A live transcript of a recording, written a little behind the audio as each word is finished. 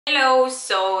Hello,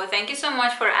 so thank you so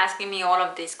much for asking me all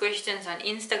of these questions on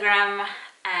Instagram,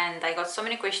 and I got so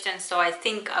many questions, so I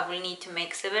think I will need to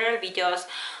make several videos,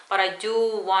 but I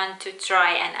do want to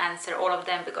try and answer all of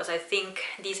them because I think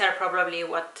these are probably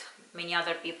what many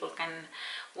other people can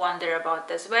wonder about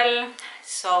as well.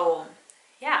 So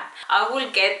yeah, I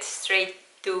will get straight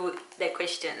to the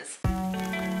questions.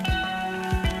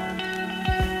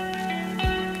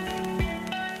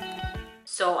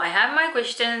 So I have my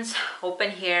questions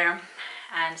open here,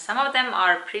 and some of them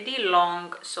are pretty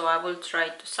long, so I will try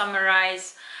to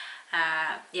summarize.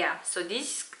 So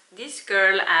this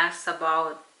girl asks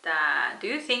about do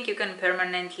you think you can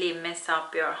permanently mess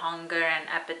up your hunger and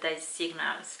appetite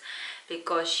signals,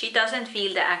 because she doesn't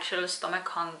feel the actual stomach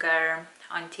hunger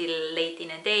until late in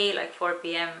the day, like 4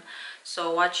 p.m.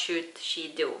 So what should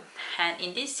she do? And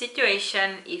in this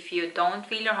situation, if you don't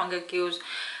feel your hunger cues,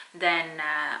 then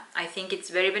I think it's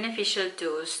very beneficial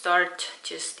to start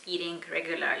just eating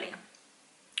regularly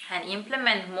and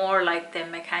implement more like the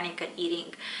mechanical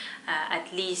eating,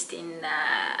 at least in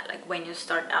like when you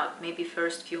start out, maybe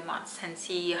first few months, and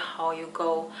see how you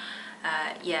go.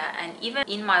 And even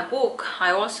in my book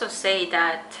I also say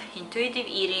that intuitive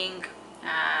eating,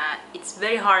 it's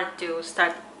very hard to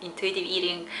start intuitive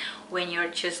eating when you're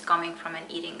just coming from an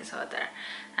eating disorder,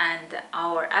 and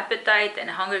our appetite and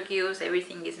hunger cues,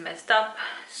 everything is messed up.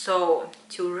 So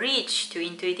to reach to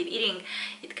intuitive eating,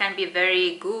 it can be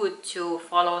very good to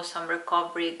follow some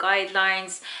recovery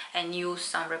guidelines and use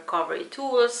some recovery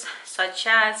tools such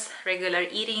as regular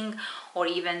eating, or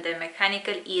even the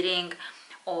mechanical eating,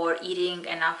 or eating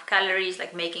enough calories,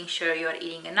 like making sure you are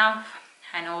eating enough,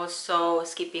 and also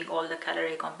skipping all the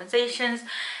calorie compensations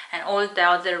and all the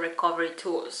other recovery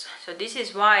tools. So this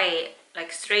is why,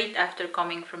 like straight after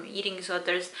coming from eating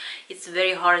disorders, it's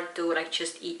very hard to like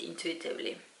just eat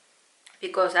intuitively,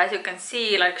 because as you can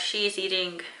see, like she's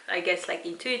eating, I guess, like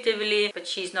intuitively, but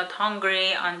she's not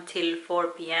hungry until 4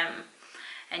 p.m.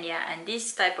 And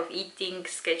this type of eating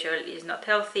schedule is not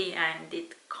healthy, and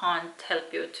it can't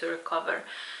help you to recover.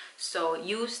 So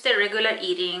use the regular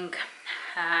eating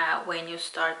when you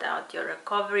start out your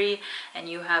recovery and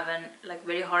you have a like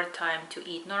very hard time to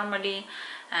eat normally.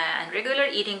 And regular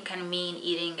eating can mean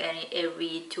eating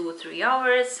every 2-3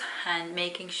 hours, and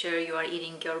making sure you are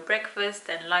eating your breakfast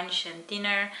and lunch and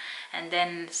dinner, and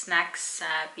then snacks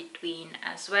between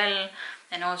as well.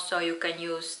 And also you can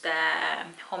use the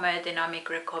homodynamic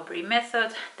recovery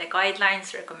method, the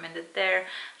guidelines recommended there,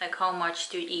 like how much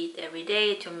to eat every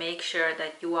day to make sure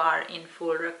that you are in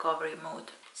full recovery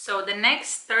mode. So the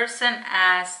next person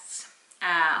asks,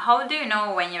 how do you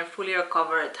know when you're fully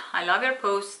recovered? I love your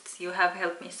posts, you have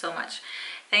helped me so much.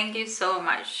 Thank you so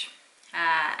much.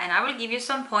 And I will give you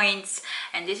some points,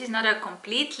 and this is not a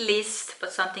complete list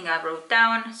but something I wrote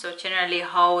down. So generally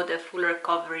how the full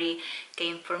recovery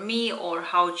came for me, or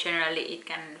how generally it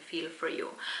can feel for you,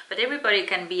 but everybody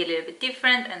can be a little bit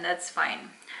different, and that's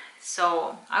fine.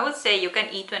 So I would say you can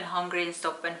eat when hungry and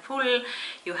stop when full.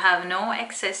 You have no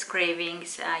excess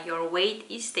cravings, your weight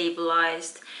is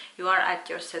stabilized, you are at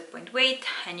your set point weight,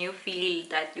 and you feel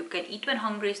that you can eat when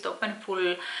hungry, stop when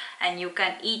full, and you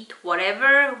can eat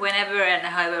whatever, whenever, and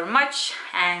however much,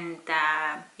 and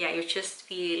you just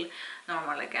feel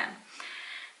normal again.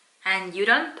 And you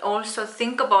don't also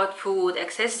think about food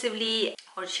excessively,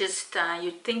 or just you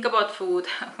think about food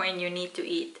when you need to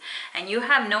eat, and you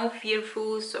have no fear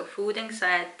foods or food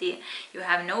anxiety. You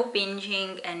have no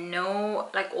binging and no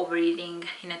like overeating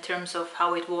in terms of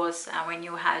how it was when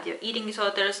you had your eating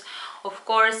disorders. Of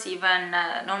course, even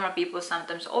normal people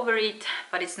sometimes overeat,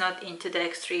 but it's not into the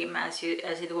extreme as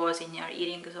it was in your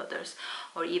eating disorders,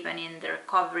 or even in the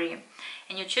recovery.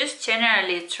 And you just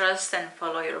generally trust and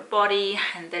follow your body,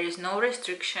 and there is no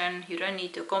restriction. You don't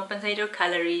need to compensate your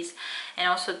calories. And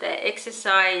also the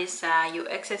exercise, you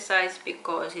exercise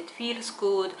because it feels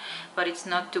good, but it's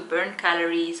not to burn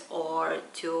calories or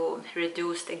to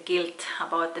reduce the guilt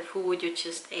about the food you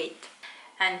just ate.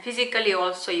 And physically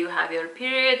also, you have your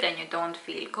period and you don't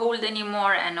feel cold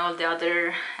anymore, and all the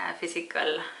other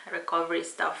physical recovery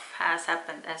stuff has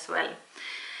happened as well.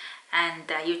 And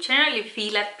you generally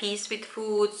feel at peace with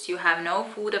foods. You have no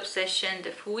food obsession.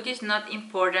 The food is not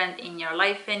important in your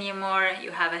life anymore.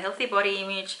 You have a healthy body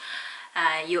image.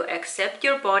 You accept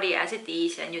your body as it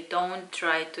is, and you don't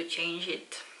try to change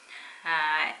it.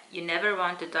 You never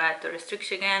want to diet or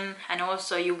restrict again, and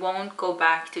also you won't go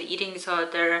back to eating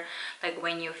disorder like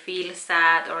when you feel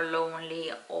sad or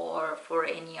lonely or for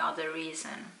any other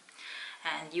reason.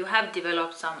 And you have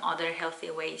developed some other healthy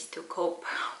ways to cope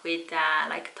with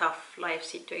like tough life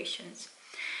situations.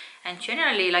 And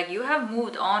generally, like, you have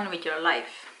moved on with your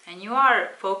life, and you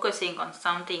are focusing on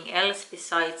something else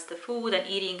besides the food and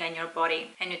eating and your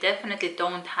body, and you definitely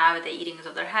don't have the eating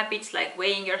disorder habits like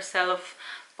weighing yourself,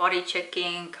 body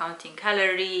checking, counting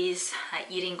calories,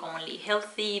 eating only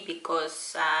healthy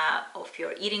because of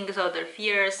your eating disorder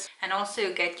fears, and also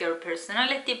you get your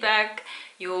personality back.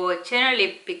 You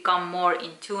generally become more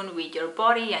in tune with your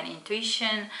body and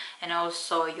intuition, and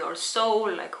also your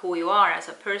soul, like who you are as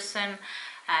a person.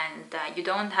 And you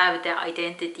don't have the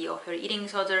identity of your eating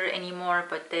disorder anymore,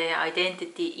 but the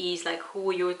identity is like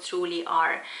who you truly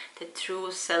are, the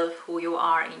true self, who you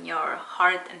are in your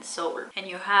heart and soul. And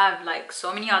you have like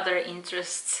so many other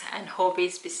interests and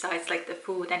hobbies besides like the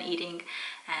food and eating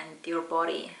and your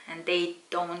body, and they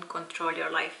don't control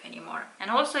your life anymore. And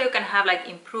also you can have like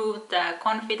improved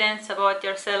confidence about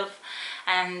yourself.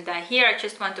 And here I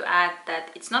just want to add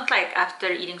that it's not like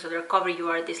after eating disorder recovery you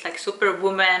are this like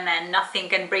superwoman and nothing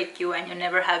can break you and you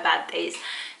never have bad days.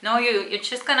 No, you're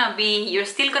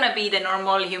still gonna be the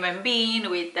normal human being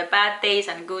with the bad days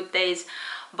and good days,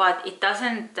 but it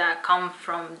doesn't come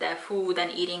from the food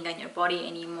and eating and your body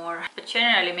anymore. But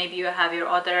generally maybe you have your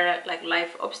other like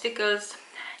life obstacles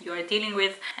you are dealing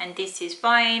with, and this is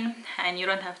fine, and you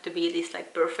don't have to be this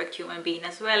like perfect human being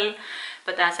as well.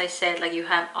 But as I said, like you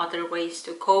have other ways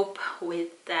to cope with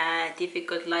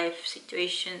difficult life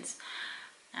situations.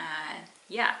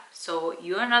 Yeah, so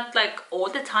you are not like all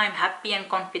the time happy and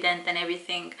confident and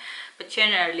everything, but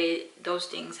generally those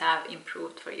things have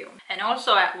improved for you. And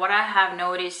also what I have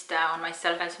noticed on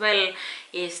myself as well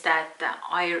is that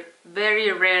I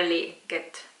very rarely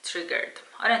get triggered.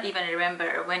 I don't even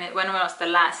remember when was the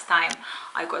last time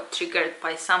I got triggered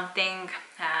by something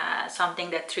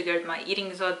that triggered my eating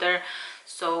disorder.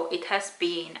 So it has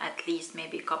been at least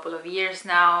maybe a couple of years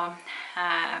now.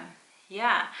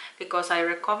 Yeah, because I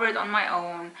recovered on my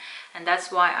own, and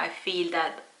that's why I feel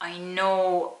that I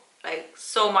know like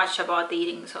so much about the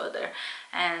eating disorder,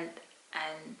 and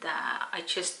I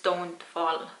just don't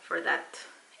fall for that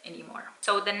anymore.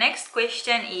 So the next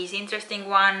question is interesting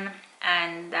one,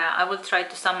 and I will try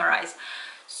to summarize.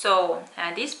 So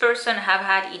this person have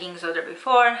had eating disorder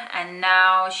before, and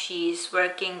now she's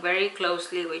working very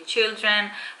closely with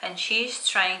children, and she's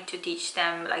trying to teach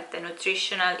them like the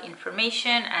nutritional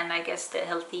information and I guess the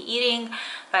healthy eating.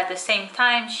 But at the same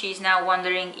time she's now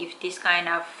wondering if this kind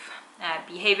of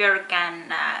behavior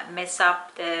can mess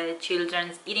up the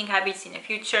children's eating habits in the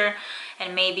future,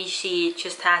 and maybe she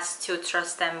just has to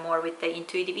trust them more with the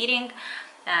intuitive eating.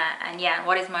 And yeah,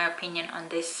 what is my opinion on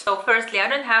this? So firstly, I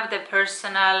don't have the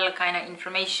personal kind of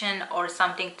information or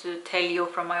something to tell you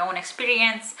from my own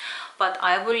experience, but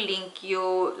I will link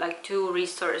you like 2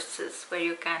 resources where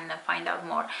you can find out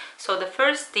more. So the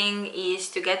first thing is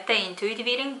to get the intuitive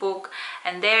eating book,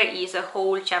 and there is a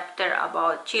whole chapter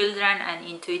about children and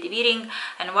intuitive eating.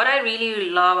 And what I really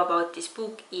love about this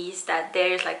book is that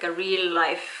there is like a real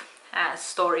life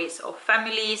stories of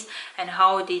families and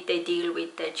how did they deal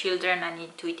with the children and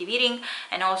intuitive eating,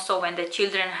 and also when the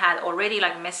children had already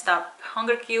like messed up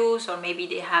hunger cues, or maybe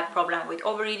they had problem with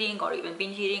overeating or even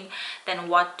binge eating, then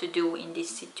what to do in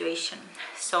this situation.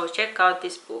 So check out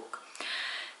this book.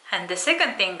 And the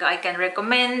second thing I can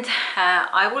recommend,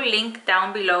 I will link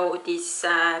down below this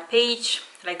page,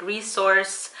 like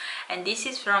resource, and this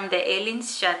is from the Elin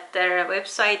Shatter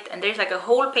website, and there's like a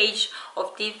whole page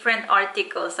of different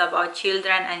articles about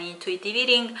children and intuitive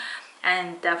eating,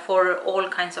 and for all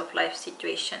kinds of life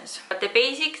situations. But the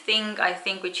basic thing I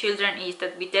think with children is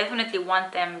that we definitely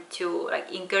want them to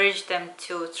like encourage them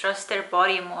to trust their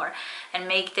body more and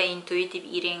make the intuitive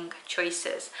eating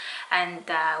choices. And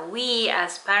we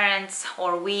as parents,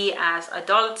 or we as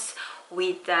adults,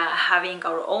 with having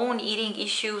our own eating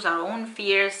issues, our own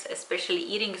fears, especially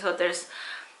eating disorders,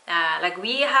 like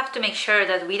we have to make sure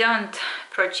that we don't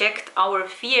project our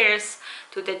fears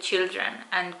to the children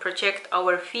and project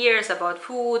our fears about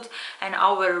food and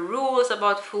our rules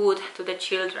about food to the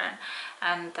children.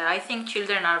 And I think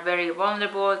children are very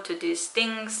vulnerable to these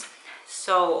things.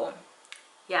 So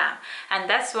yeah, and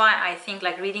that's why I think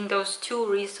like reading those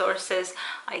 2 resources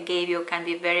I gave you can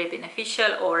be very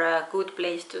beneficial, or a good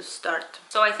place to start.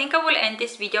 So I think I will end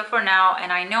this video for now, and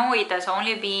I know it has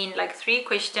only been like 3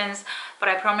 questions, but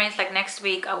I promise like next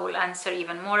week I will answer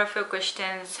even more of your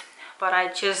questions. But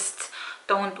I just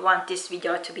don't want this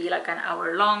video to be like an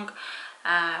hour long.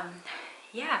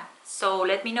 Yeah, so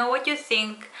let me know what you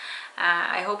think.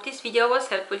 I hope this video was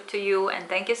helpful to you, and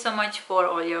thank you so much for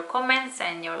all your comments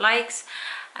and your likes.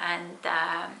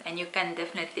 And you can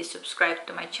definitely subscribe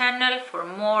to my channel for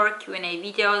more Q&A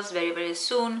videos very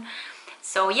soon.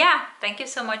 So yeah, thank you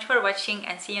so much for watching,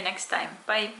 and see you next time.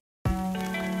 Bye.